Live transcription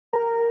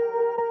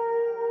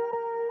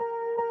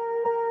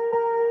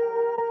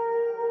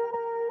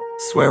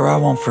Swear I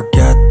won't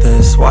forget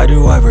this, why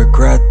do I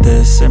regret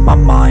this? In my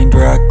mind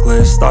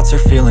reckless, thoughts are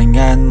feeling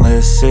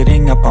endless.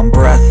 Sitting up I'm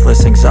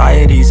breathless,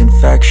 anxiety's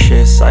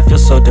infectious. I feel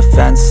so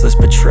defenseless,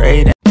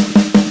 betrayed.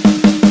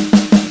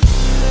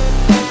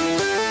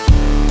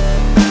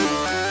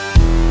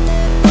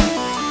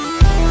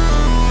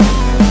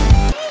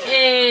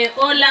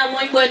 Hola,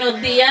 muy buenos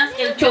días.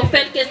 El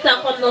chofer que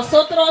está con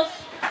nosotros,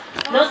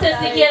 no sé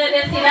si quiere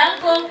decir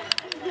algo.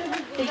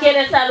 Si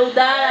quiere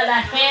saludar a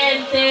la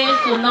gente,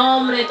 su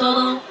nombre,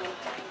 todo.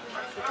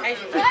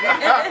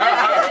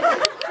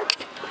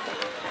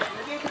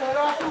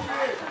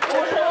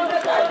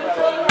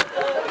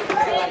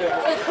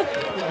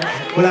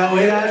 Hola,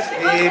 buenas.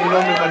 Mi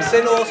nombre es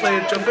Marcelo, soy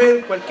el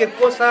chofer. Cualquier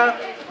cosa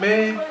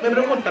me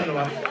preguntan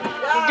nomás.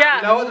 Ya.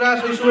 La otra,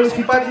 soy súper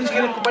simpático si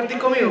quieren compartir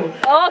conmigo.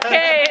 Ok.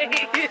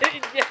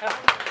 Ya.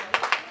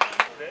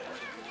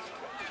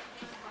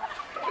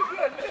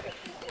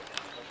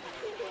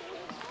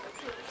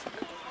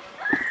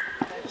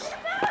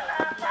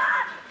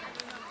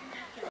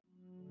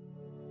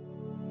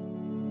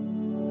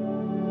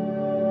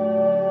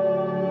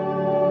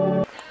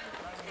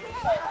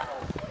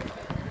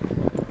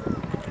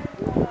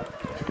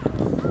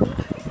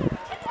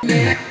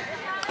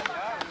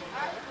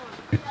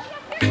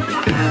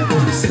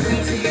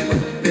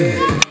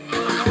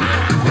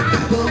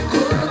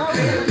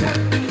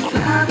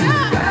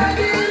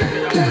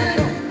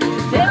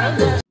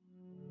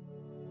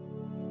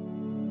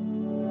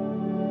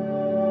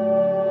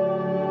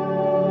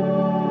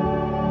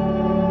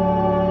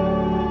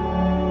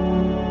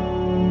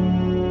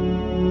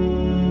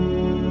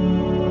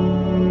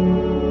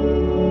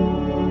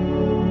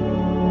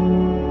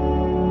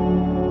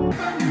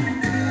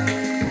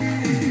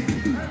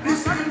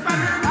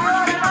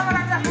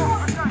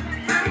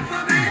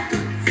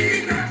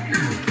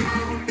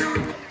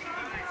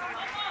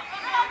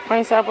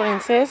 Conhecer a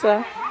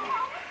princesa?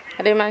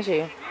 Cadê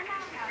magia?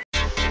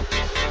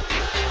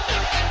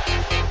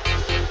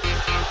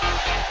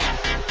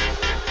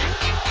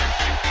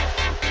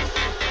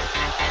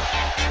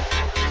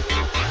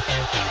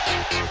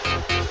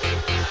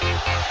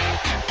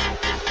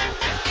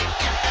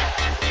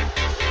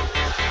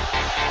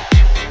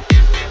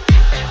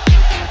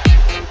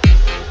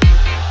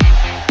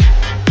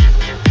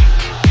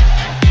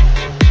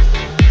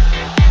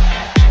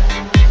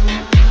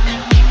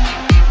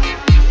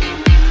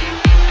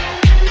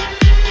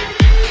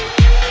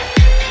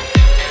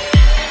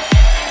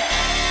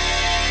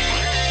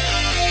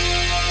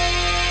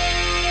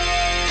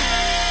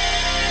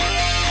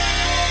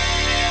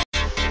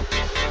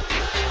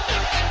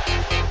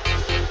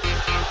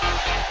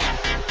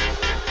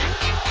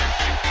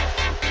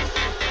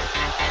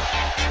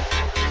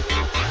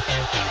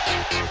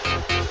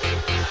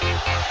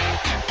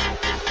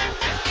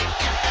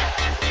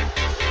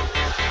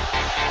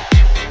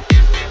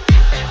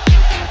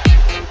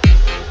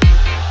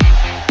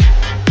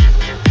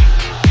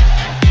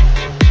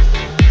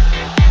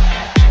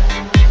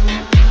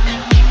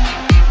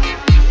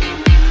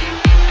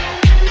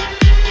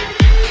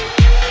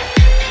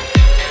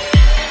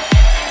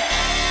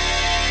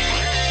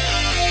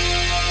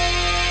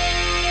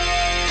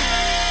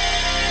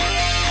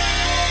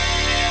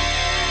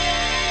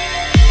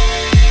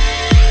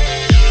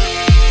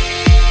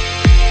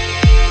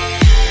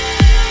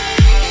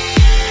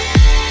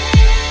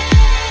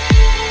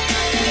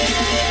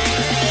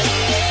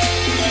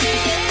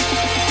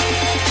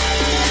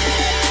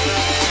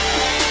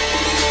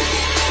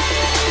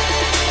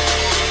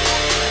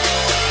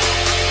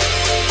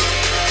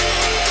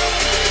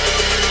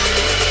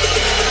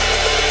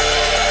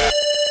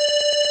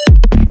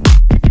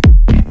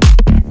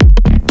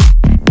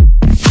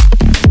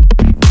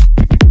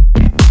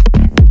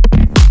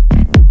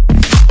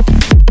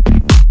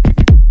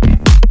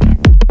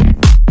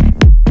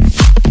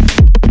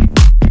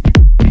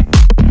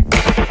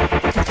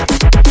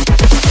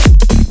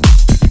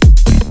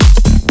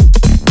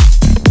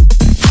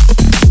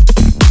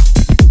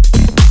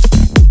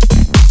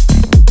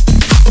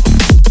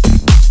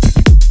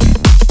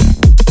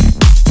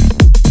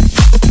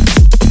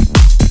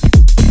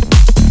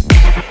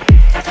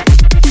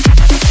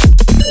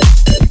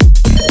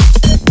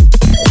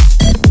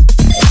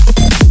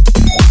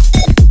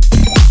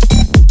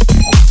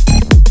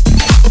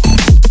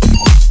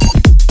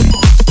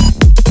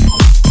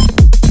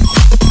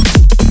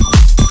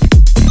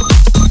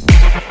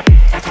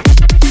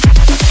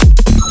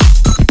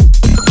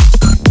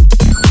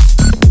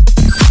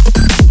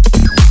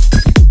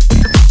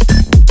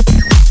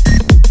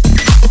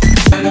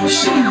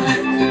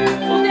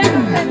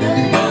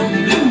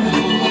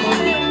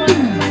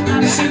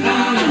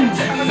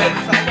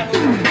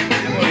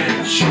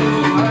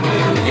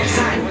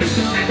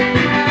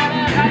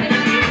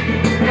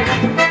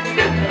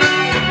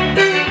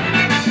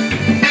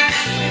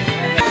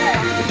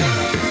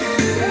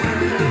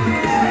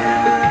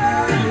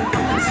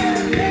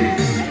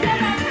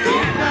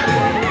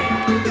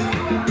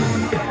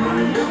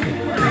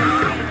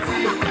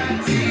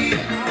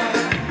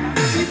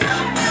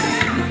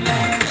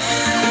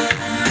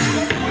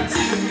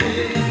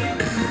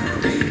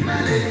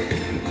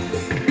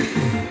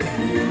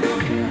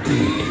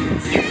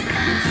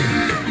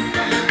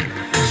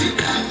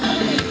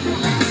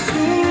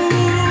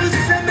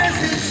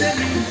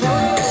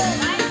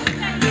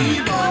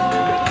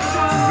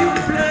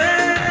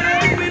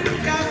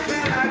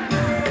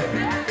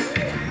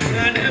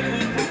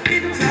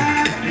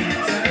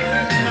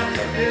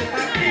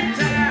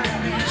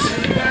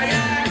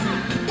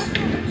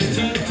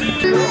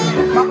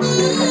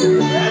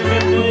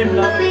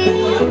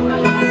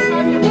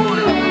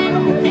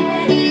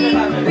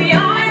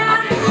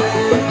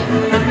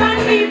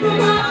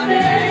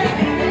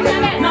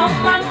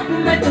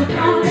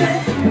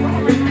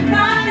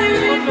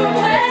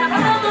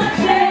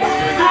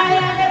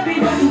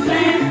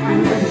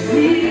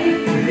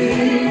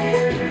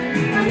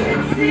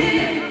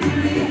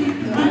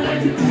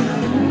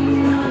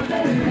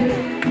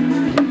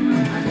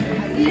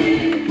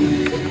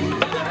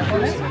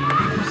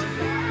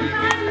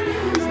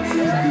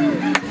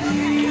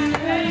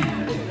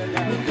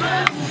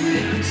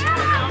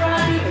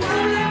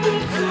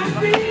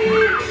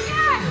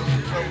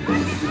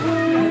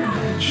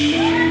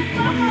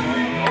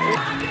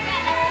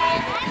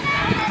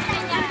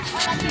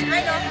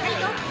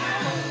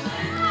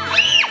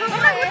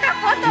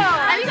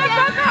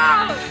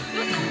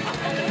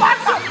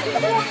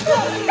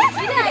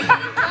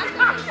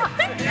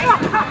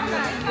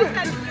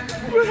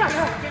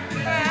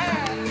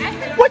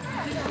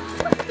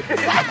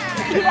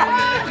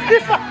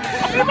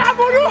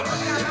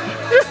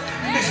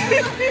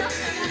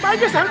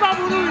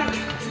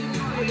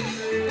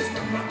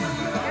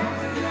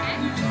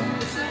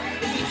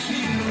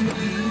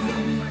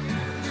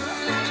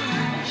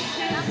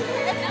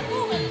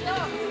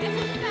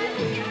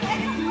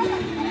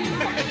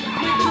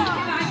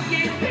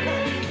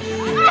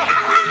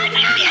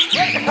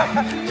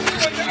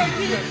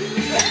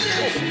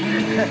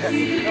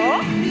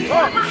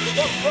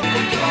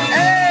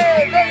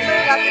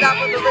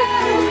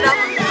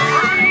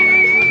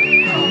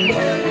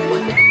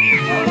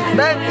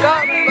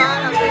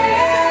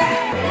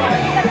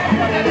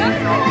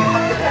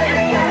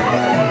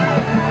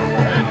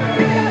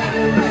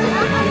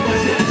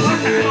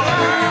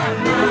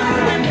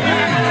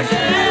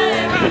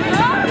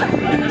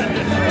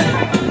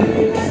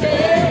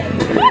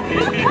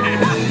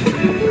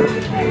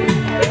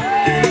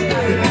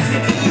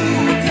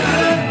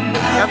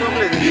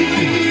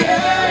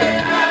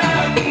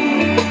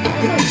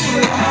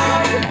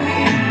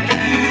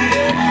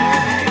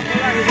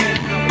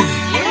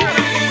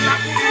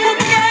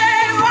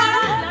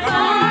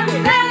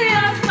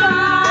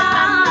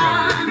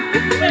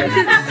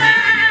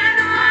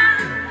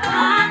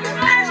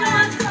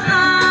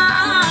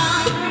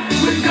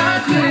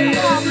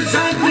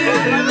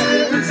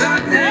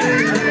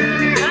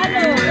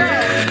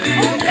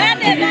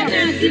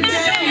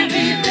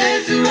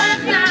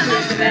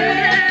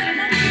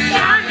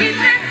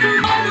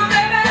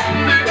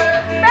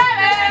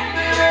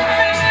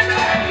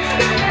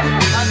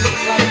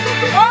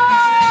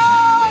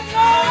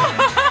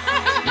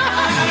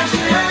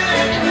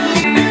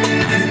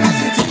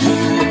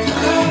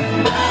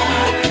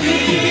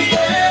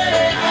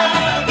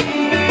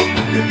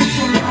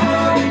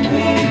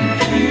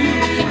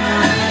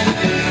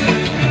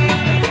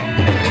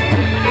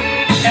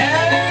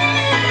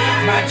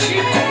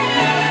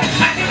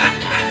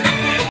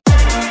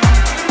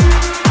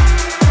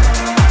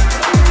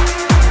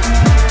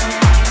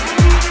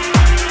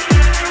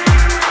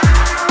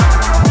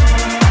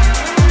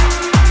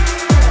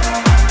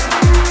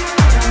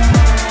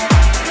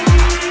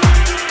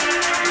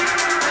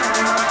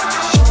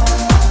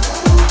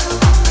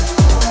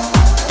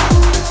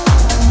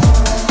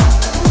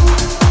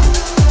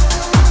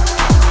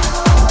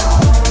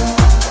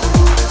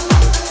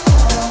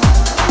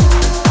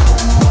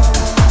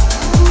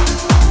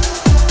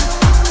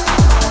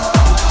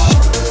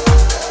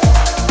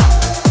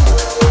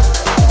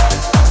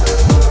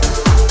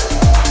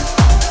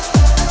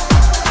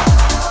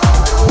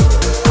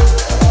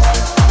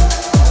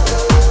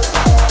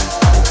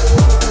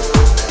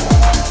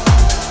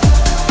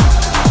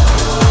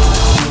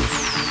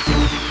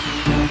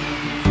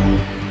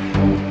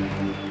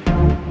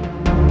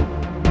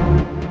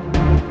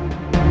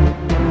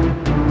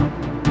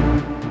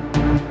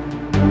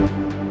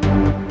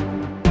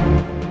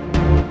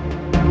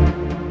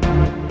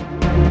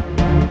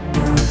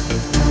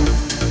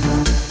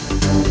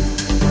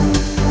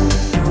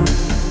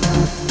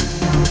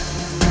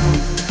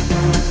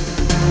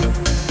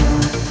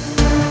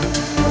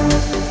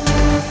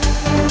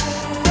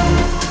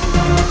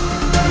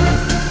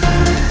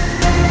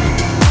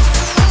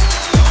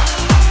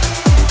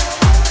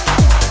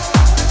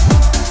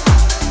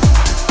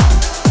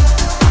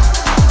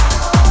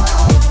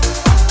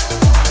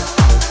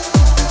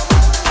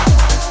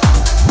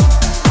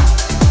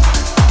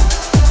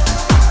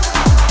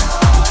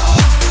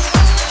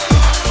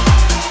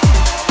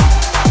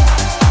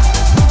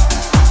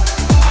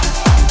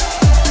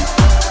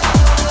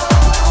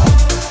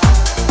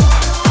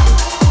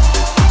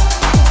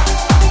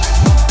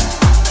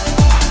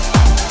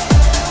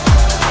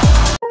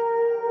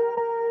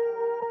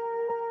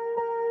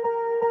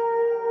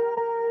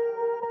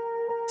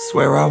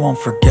 Swear I won't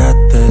forget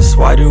this,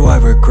 why do I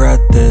regret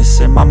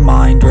this? In my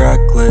mind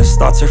reckless,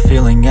 thoughts are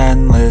feeling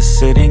endless.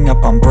 Sitting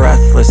up, I'm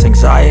breathless,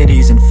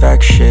 anxiety's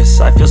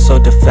infectious. I feel so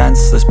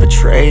defenseless,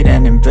 betrayed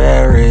and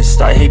embarrassed.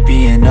 I hate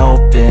being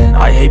open,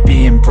 I hate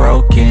being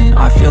broken.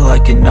 I feel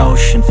like an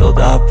ocean, filled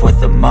up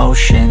with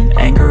emotion.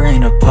 Anger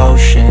ain't a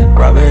potion,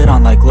 rub it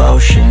on like lotion.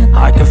 ocean.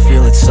 I can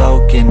feel it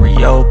soaking,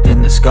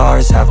 reopen, the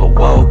scars have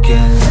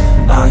awoken.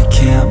 I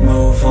can't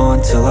move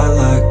on till I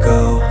let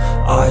go.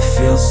 I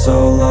feel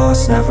so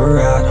lost, never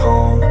at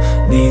home.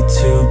 Need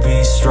to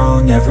be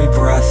strong, every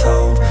breath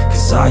hold.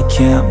 Cause I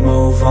can't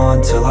move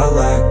on till I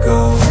let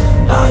go.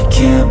 I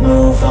can't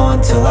move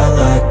on till I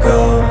let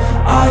go.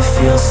 I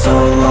feel so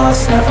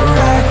lost, never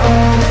at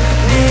home.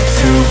 Need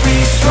to be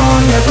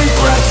strong, every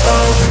breath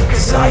hold.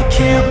 Cause I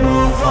can't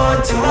move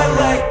on till I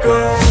let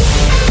go.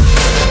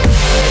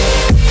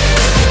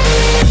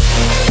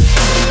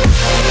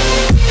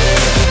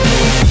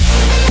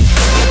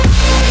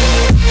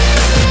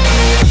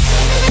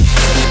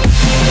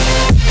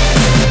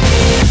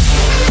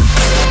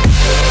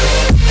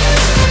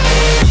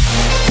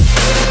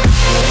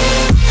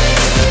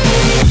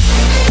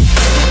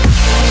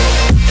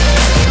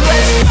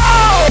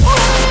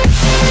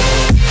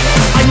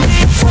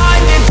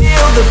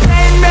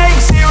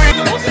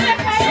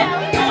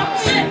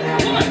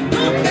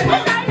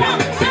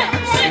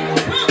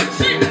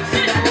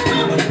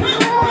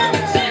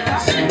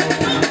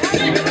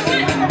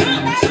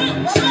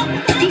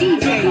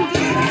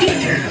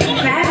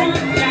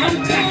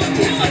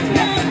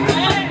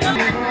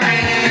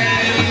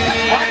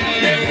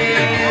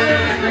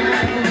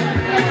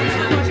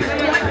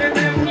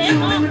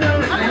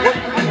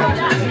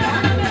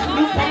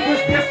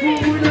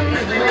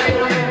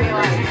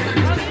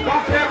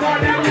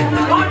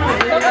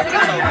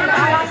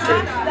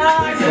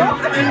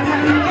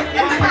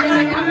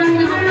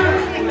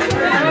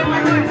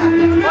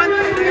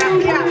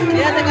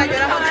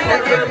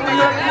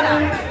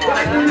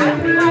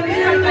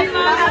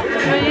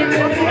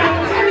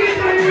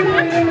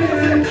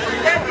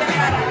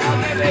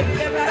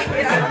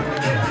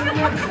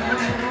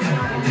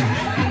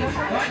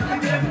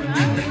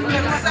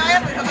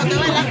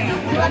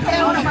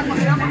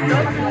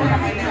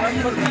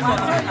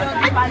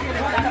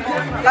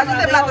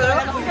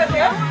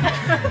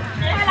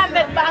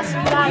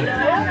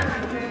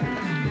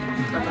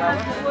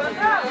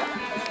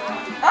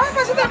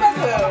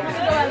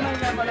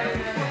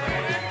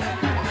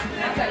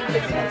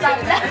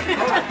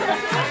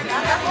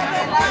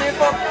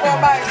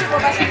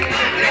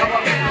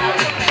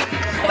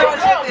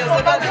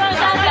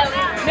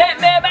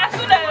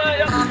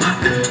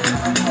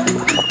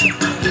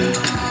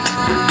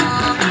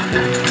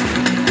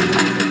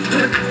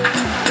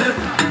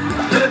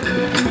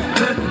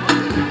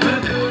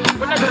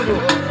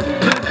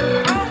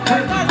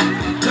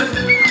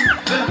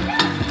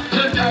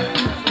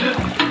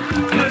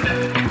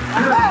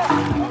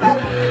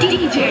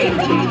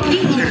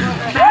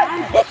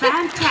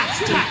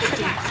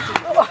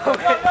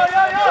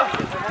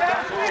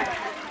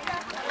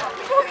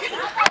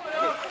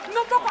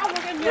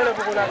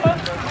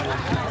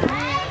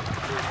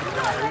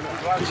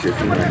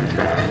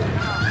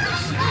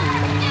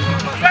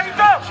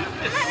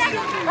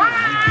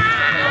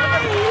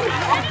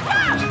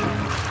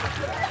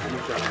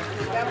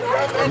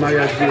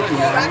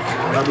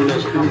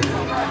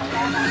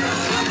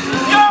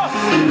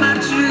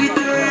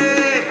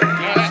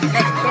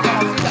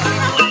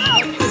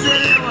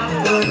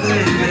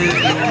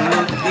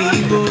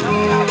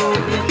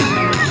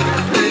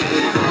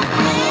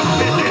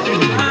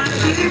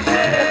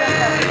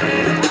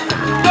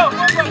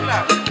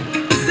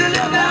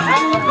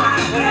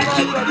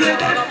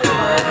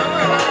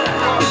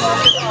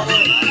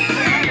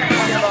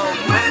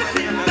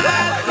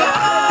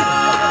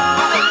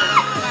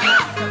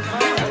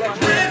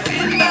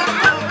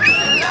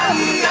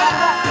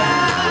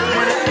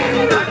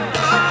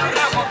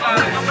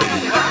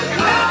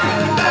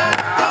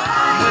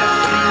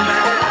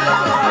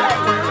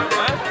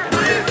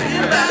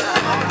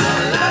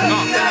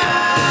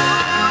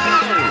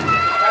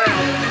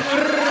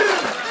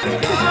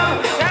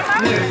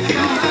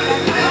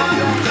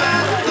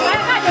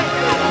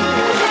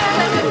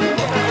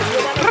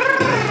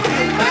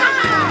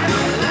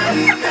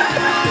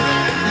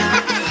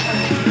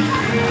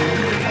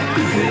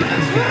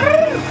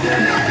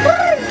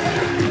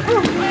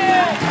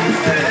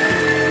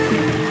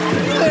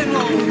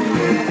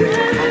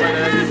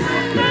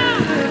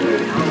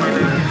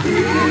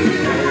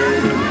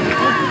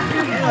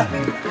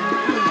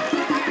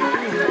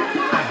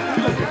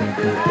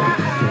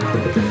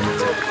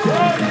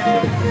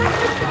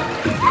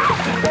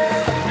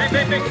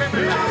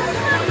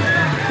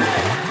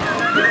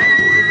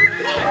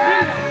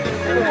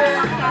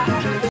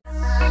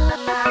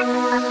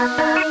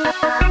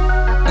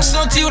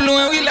 Sentir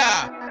loin, oui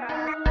là.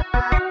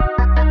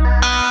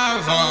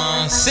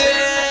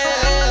 Avancer.